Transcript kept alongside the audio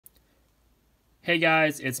Hey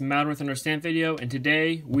guys, it's Mallard with another stamp video, and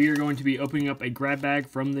today we are going to be opening up a grab bag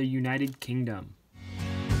from the United Kingdom.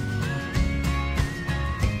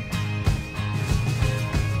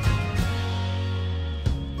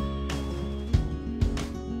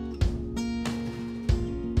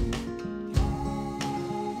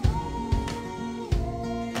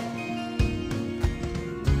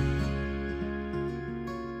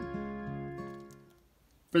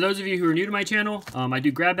 For those of you who are new to my channel, I do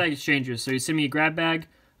grab bag exchanges. So you send me a grab bag,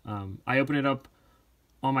 I open it up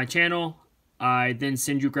on my channel, I then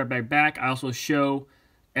send you a grab bag back. I also show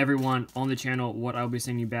everyone on the channel what I'll be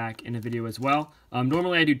sending you back in a video as well.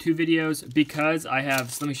 Normally I do 2 videos because I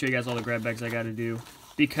have, so let me show you guys all the grab bags I got to do.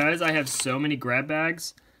 Because I have so many grab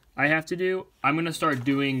bags I have to do, I'm going to start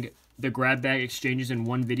doing the grab bag exchanges in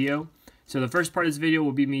one video. So the first part of this video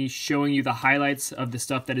will be me showing you the highlights of the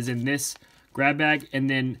stuff that is in this grab bag, and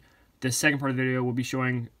then the second part of the video will be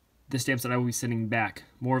showing the stamps that I will be sending back.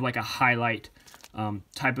 More of like a highlight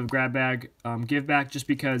type of grab bag give back, just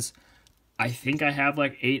because I think I have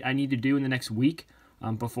like 8 I need to do in the next week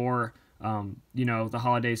before you know, the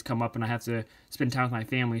holidays come up and I have to spend time with my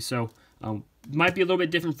family. So might be a little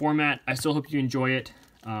bit different format. I still hope you enjoy it.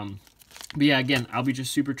 But yeah, again, I'll be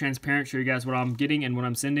just super transparent, show you guys what I'm getting and what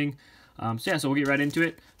I'm sending. So yeah, so we'll get right into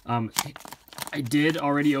it. I did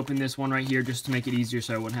already open this one right here just to make it easier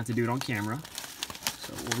so I wouldn't have to do it on camera.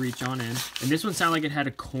 So we'll reach on in. And this one sounded like it had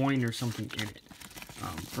a coin or something in it,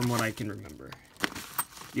 from what I can remember.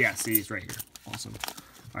 Yeah, see, it's right here. Awesome.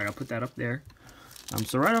 All right, I'll put that up there.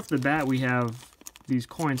 So right off the bat, we have these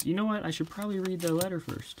coins. You know what? I should probably read the letter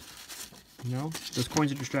first. No? Those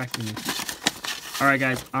coins are distracting me. All right,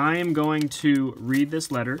 guys, I am going to read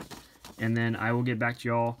this letter, and then I will get back to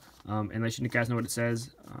y'all and let you guys know what it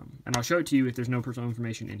says. And I'll show it to you if there's no personal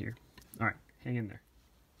information in here. All right, hang in there.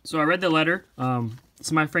 So I read the letter.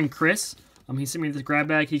 It's my friend Chris. He sent me this grab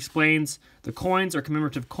bag. He explains the coins are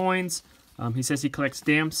commemorative coins. He says he collects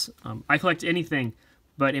stamps. I collect anything,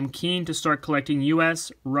 but am keen to start collecting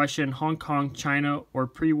U.S., Russian, Hong Kong, China, or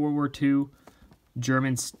pre-World War II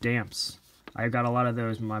German stamps. I've got a lot of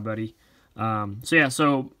those, my buddy. So yeah,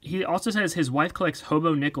 so he also says his wife collects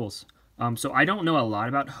hobo nickels. So I don't know a lot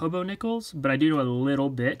about hobo nickels, but I do know a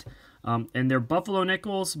little bit. And they're buffalo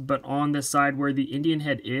nickels, but on the side where the Indian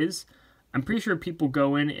head is, I'm pretty sure people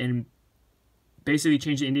go in and basically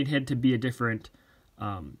change the Indian head to be a different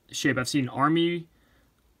shape. I've seen army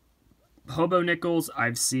hobo nickels.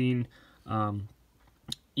 I've seen,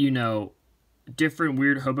 you know, different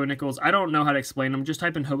weird hobo nickels. I don't know how to explain them. Just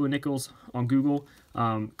type in hobo nickels on Google.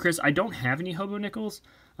 Chris, I don't have any hobo nickels,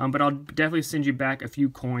 but I'll definitely send you back a few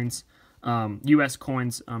coins. U.S.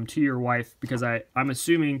 coins to your wife, because I'm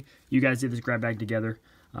assuming you guys did this grab bag together.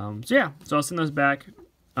 So yeah, so I'll send those back.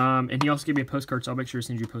 And he also gave me a postcard, so I'll make sure to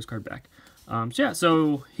send you a postcard back. So yeah,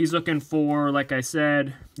 so he's looking for, like I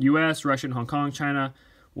said, U.S., Russian, Hong Kong, China,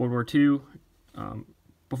 World War II,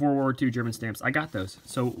 before World War II German stamps. I got those,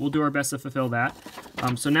 so we'll do our best to fulfill that.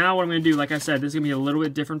 So now what I'm going to do, like I said, this is going to be a little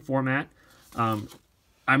bit different format.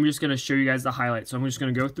 I'm just going to show you guys the highlights. So I'm just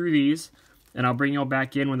going to go through these, and I'll bring y'all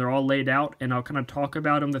back in when they're all laid out, and I'll kind of talk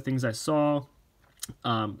about them, the things I saw,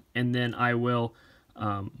 and then I will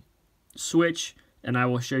switch, and I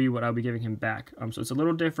will show you what I'll be giving him back. So it's a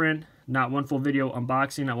little different, not one full video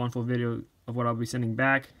unboxing, not one full video of what I'll be sending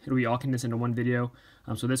back. It'll be all condensed into one video.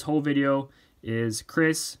 So this whole video is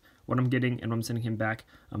Chris, what I'm getting, and what I'm sending him back.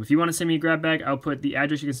 If you want to send me a grab bag, I'll put the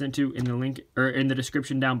address you can send to in the link, or in the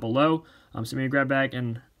description down below. Send me a grab bag,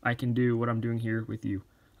 and I can do what I'm doing here with you.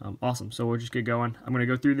 Awesome, so we'll just get going. I'm going to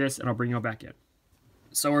go through this, and I'll bring y'all back in.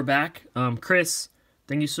 So we're back. Chris,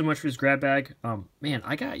 thank you so much for this grab bag. Man,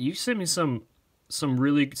 you sent me some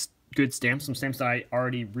really good stamps, some stamps that I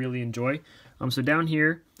already really enjoy. So down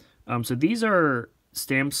here, so these are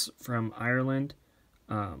stamps from Ireland,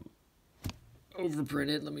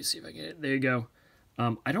 overprinted. Let me see if I get it. There you go.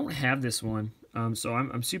 I don't have this one, so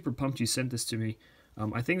I'm super pumped you sent this to me.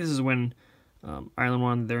 I think this is when Ireland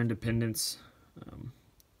won their independence.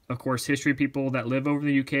 Of course, history people that live over in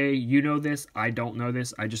the UK, you know this. I don't know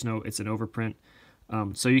this. I just know it's an overprint.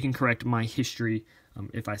 So you can correct my history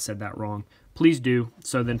if I said that wrong. Please do,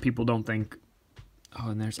 so then people don't think, oh,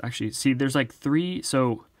 and there's actually, see, there's like 3.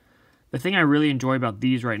 So the thing I really enjoy about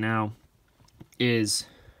these right now is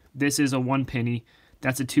this is a 1 penny.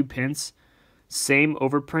 That's a 2 pence. Same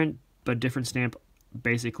overprint, but different stamp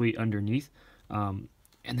basically underneath. And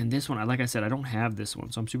then this one, like I said, I don't have this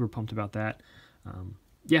one, so I'm super pumped about that.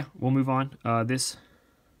 Yeah, we'll move on. This,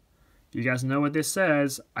 you guys know what this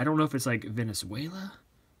says. I don't know if it's like Venezuela.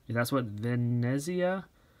 Yeah, that's what Venezia,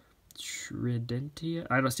 Tridentia.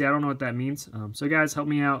 I don't know what that means. So guys, help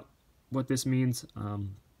me out. what this means.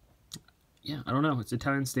 Yeah, I don't know. It's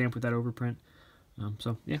Italian stamp with that overprint.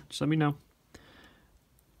 So yeah, just let me know.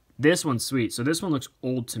 This one's sweet. So this one looks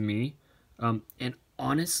old to me. And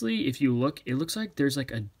honestly, if you look, it looks like there's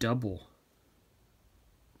like a double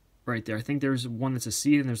right there. I think there's one that's a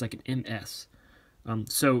C and there's like an MS.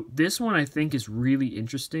 So this one I think is really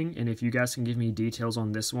interesting. And if you guys can give me details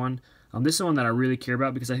on this is the one that I really care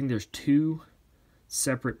about because I think there's two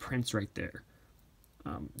separate prints right there.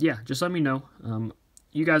 Yeah, just let me know.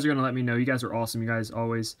 You guys are going to let me know. You guys are awesome. You guys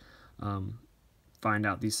always find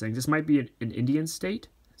out these things. This might be an Indian state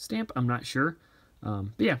stamp. I'm not sure.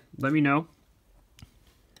 But yeah, let me know.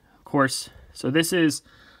 Of course, so this is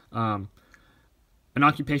an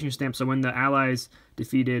occupation stamp. So when the Allies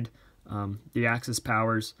defeated the Axis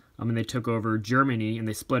powers and they took over Germany and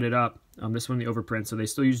they split it up, this one the overprint. So they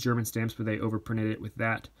still use German stamps, but they overprinted it with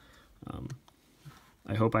that.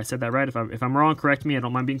 I hope I said that right. If I'm wrong, correct me. I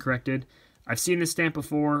don't mind being corrected. I've seen this stamp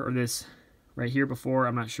before, or this right here before.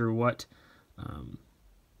 I'm not sure what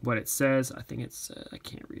it says. I think it's, I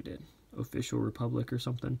can't read it, Official Republic or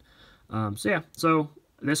something. So yeah, so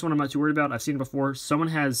this one I'm not too worried about. I've seen it before. Someone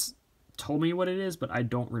has told me what it is, but I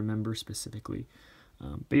don't remember specifically.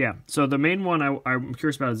 But yeah, so the main one I'm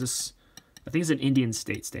curious about is this. I think it's an Indian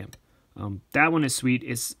state stamp. That one is sweet.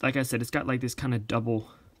 It's, like I said, it's got like this kind of double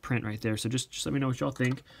print right there. So just let me know what y'all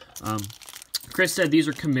think. Chris said these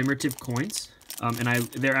are commemorative coins, and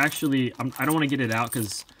they're actually, I don't want to get it out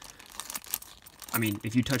because, I mean,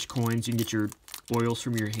 if you touch coins, you can get your oils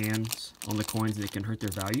from your hands on the coins and it can hurt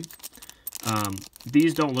their value.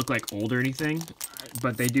 These don't look like old or anything,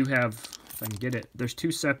 but they do have, if I can get it, there's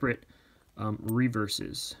two separate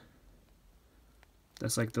reverses.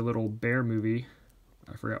 That's like the little bear movie.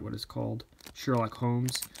 I forgot what it's called. Sherlock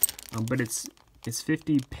Holmes. But it's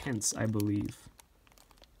 50 pence, I believe,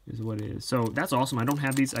 is what it is. So that's awesome. I don't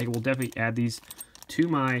have these. I will definitely add these to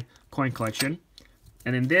my coin collection.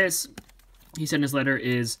 And then this, he said in his letter,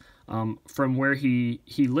 is from where he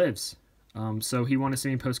lives. So he wanted to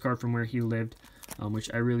send me a postcard from where he lived, which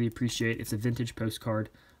I really appreciate. It's a vintage postcard.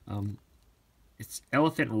 It's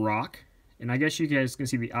Elephant Rock. And I guess you guys can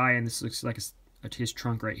see the eye, and this looks like his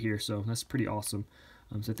trunk right here. So that's pretty awesome.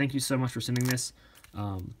 So thank you so much for sending this.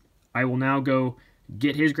 I will now go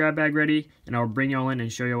get his grab bag ready, and I'll bring y'all in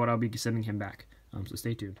and show you what I'll be sending him back. So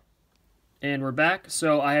stay tuned. And we're back.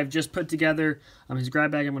 So I have just put together his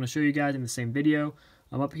grab bag. I'm going to show you guys in the same video.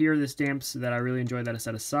 Up here are the stamps that I really enjoyed that I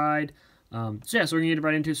set aside. So yeah, so we're going to get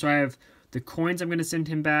right into it. So I have the coins I'm going to send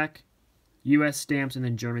him back, U.S. stamps, and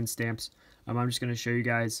then German stamps. I'm just going to show you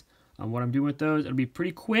guys what I'm doing with those. It'll be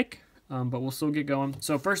pretty quick, but we'll still get going.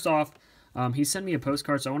 So first off, he sent me a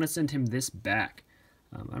postcard, so I want to send him this back.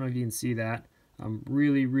 I don't know if you can see that.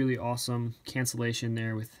 Really, really awesome cancellation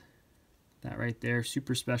there with that right there.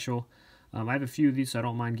 Super special. I have a few of these, so I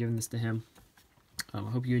don't mind giving this to him. I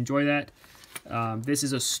hope you enjoy that. This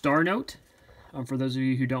is a star note. For those of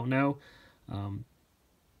you who don't know,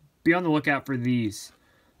 be on the lookout for these.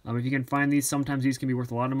 If you can find these, sometimes these can be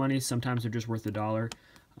worth a lot of money. Sometimes they're just worth $1.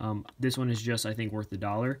 This one is just, I think, worth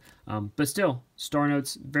 $1. But still, star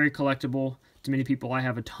notes, very collectible to many people. I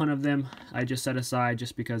have a ton of them. I just set aside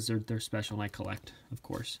just because they're special and I collect, of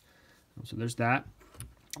course. So there's that.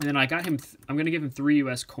 And then I got him, I'm going to give him 3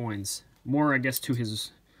 U.S. coins. More, I guess, to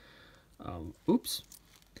his, to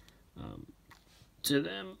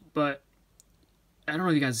them. But I don't know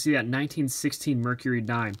if you guys see that 1916 Mercury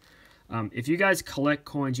dime. If you guys collect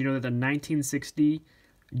coins, you know that the 1960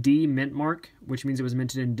 D mint mark, which means it was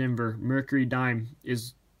minted in Denver, Mercury dime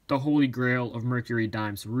is the holy grail of Mercury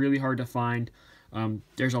dimes. Really hard to find.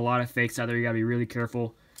 There's a lot of fakes out there. You gotta be really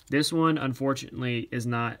careful. This one, unfortunately, does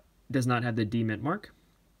not have the D mint mark,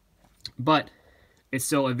 but it's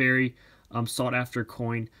still a very sought after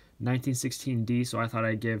coin, 1916 D. So I thought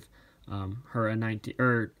I'd give her a 19.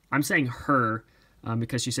 Or I'm saying her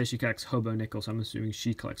because she says she collects hobo nickels. So I'm assuming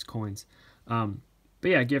she collects coins. But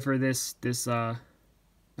yeah, give her this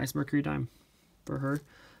nice Mercury dime for her.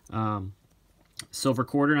 Silver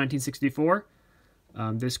quarter, 1964.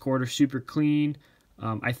 This quarter, super clean.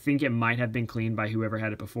 I think it might have been cleaned by whoever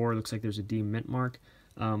had it before. It looks like there's a D mint mark.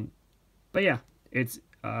 But yeah, it's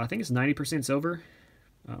I think it's 90% silver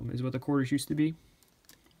is what the quarters used to be.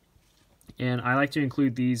 And I like to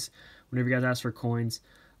include these whenever you guys ask for coins.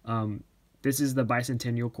 This is the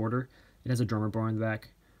bicentennial quarter. It has a drummer bar on the back.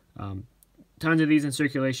 Tons of these in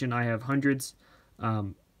circulation. I have hundreds.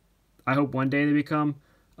 I hope one day they become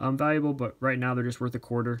valuable, but right now they're just worth a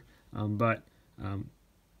quarter. But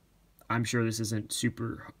I'm sure this isn't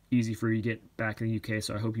super easy for you to get back in the UK,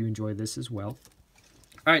 so I hope you enjoy this as well.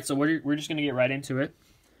 All right, so we're just going to get right into it.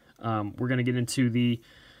 We're going to get into the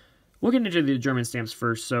we'll get into the German stamps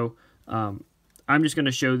first. So I'm just going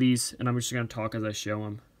to show these, and I'm just going to talk as I show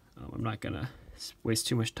them. I'm not going to waste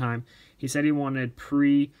too much time. He said he wanted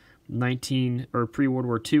pre-19 or pre-World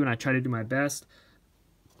War II, and I tried to do my best.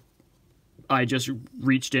 I just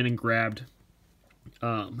reached in and grabbed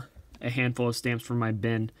a handful of stamps from my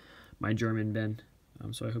bin, my German bin.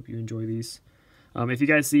 So I hope you enjoy these. If you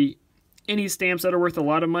guys see any stamps that are worth a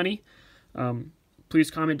lot of money,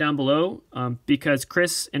 please comment down below, because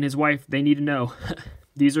Chris and his wife, they need to know.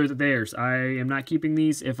 These are theirs. I am not keeping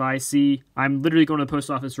these. If I see, I'm literally going to the post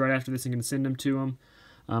office right after this and going to send them to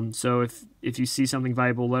them. So if you see something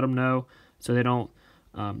valuable, let them know so they don't,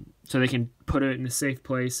 so they can put it in a safe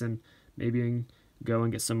place and maybe go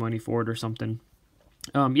and get some money for it or something.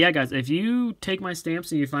 Yeah, guys, if you take my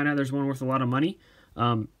stamps and you find out there's one worth a lot of money,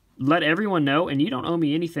 let everyone know, and you don't owe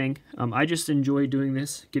me anything. I just enjoy doing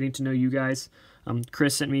this, getting to know you guys.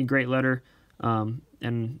 Chris sent me a great letter,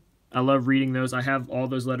 and I love reading those. I have all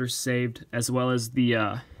those letters saved, as well as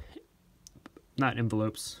the, not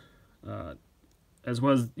envelopes, as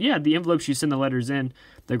well as, yeah, the envelopes you send the letters in,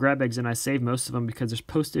 the grab bags, and I save most of them because there's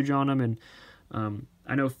postage on them, and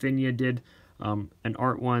I know Finya did an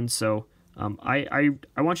art one, so I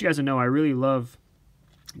want you guys to know I really love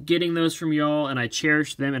getting those from y'all, and I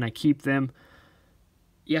cherish them, and I keep them.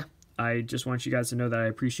 Yeah, I just want you guys to know that I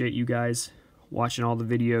appreciate you guys watching all the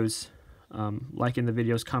videos, liking the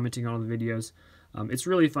videos, commenting on the videos. It's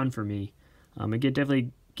really fun for me. It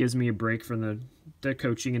definitely gives me a break from the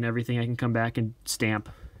coaching and everything. I can come back and stamp,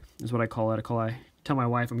 is what I call it. I tell my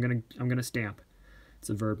wife I'm gonna stamp. It's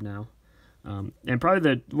a verb now. And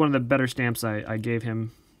probably one of the better stamps I gave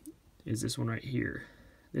him is this one right here.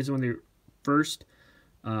 This is one of the first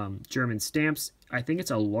German stamps. I think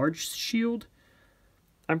it's a large shield,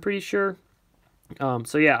 I'm pretty sure.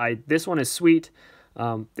 So yeah, this one is sweet.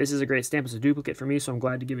 This is a great stamp. It's a duplicate for me, so I'm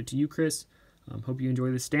glad to give it to you, Chris. Hope you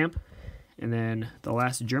enjoy this stamp. And then the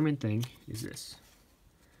last German thing is this.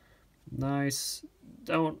 Nice.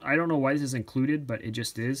 I don't know why this is included, but it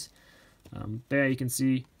just is. There you can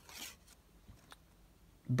see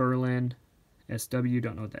Berlin, SW,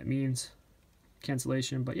 don't know what that means.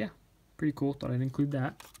 Cancellation, but yeah, pretty cool. Thought I'd include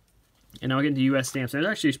that. And now I'll get into U.S. stamps. There's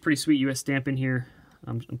actually a pretty sweet U.S. stamp in here.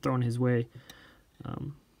 I'm throwing his way.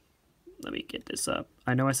 Let me get this up.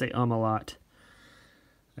 I know I say a lot.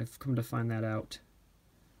 I've come to find that out.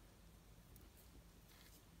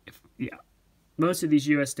 Yeah, most of these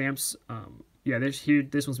U.S. stamps, yeah,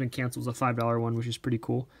 this one's been canceled. It's a $5 one, which is pretty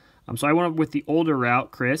cool. So I went with the older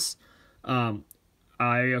route, Chris.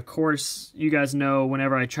 Of course, you guys know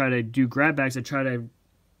whenever I try to do grab bags, I try to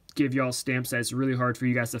give y'all stamps that it's really hard for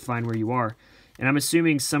you guys to find where you are. And I'm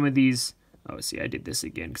assuming some of these, oh, see, I did this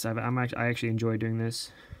again because I actually enjoy doing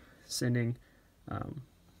this. Sending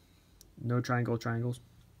no triangles.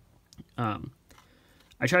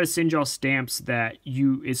 I try to send y'all stamps that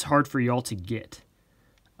it's hard for y'all to get.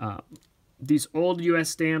 These old U.S.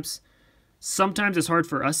 stamps, sometimes it's hard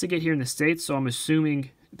for us to get here in the States, so I'm assuming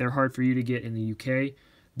they're hard for you to get in the UK.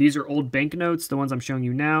 These are old banknotes, the ones I'm showing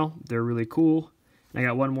you now. They're really cool. And I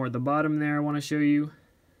got one more at the bottom there I want to show you.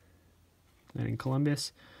 And in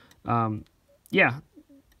Columbus. Yeah,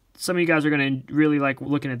 some of you guys are going to really like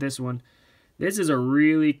looking at this one. This is a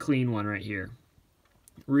really clean one right here.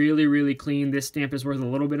 Really, really clean. This stamp is worth a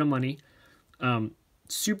little bit of money.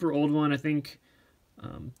 Super old one, I think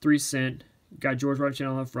 3 cent. Got George Washington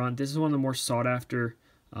on the front. This is one of the more sought after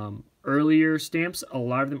earlier stamps. A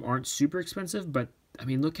lot of them aren't super expensive, but I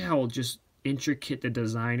mean, look how just intricate the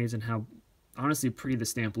design is and how honestly pretty the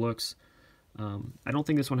stamp looks. I don't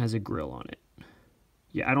think this one has a grill on it.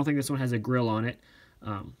 Yeah, I don't think this one has a grill on it.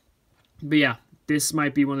 But yeah, this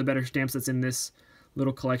might be one of the better stamps that's in this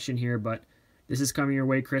little collection here, but this is coming your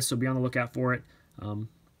way, Chris, so be on the lookout for it.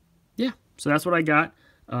 Yeah, so that's what I got.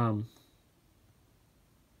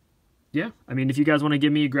 Yeah, I mean, if you guys want to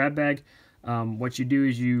give me a grab bag, what you do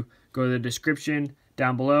is you go to the description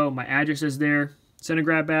down below. My address is there. Send a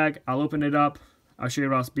grab bag. I'll open it up. I'll show you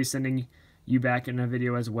what I'll be sending you back in a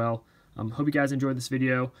video as well. Hope you guys enjoyed this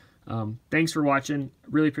video. Thanks for watching.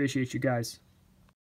 Really appreciate you guys.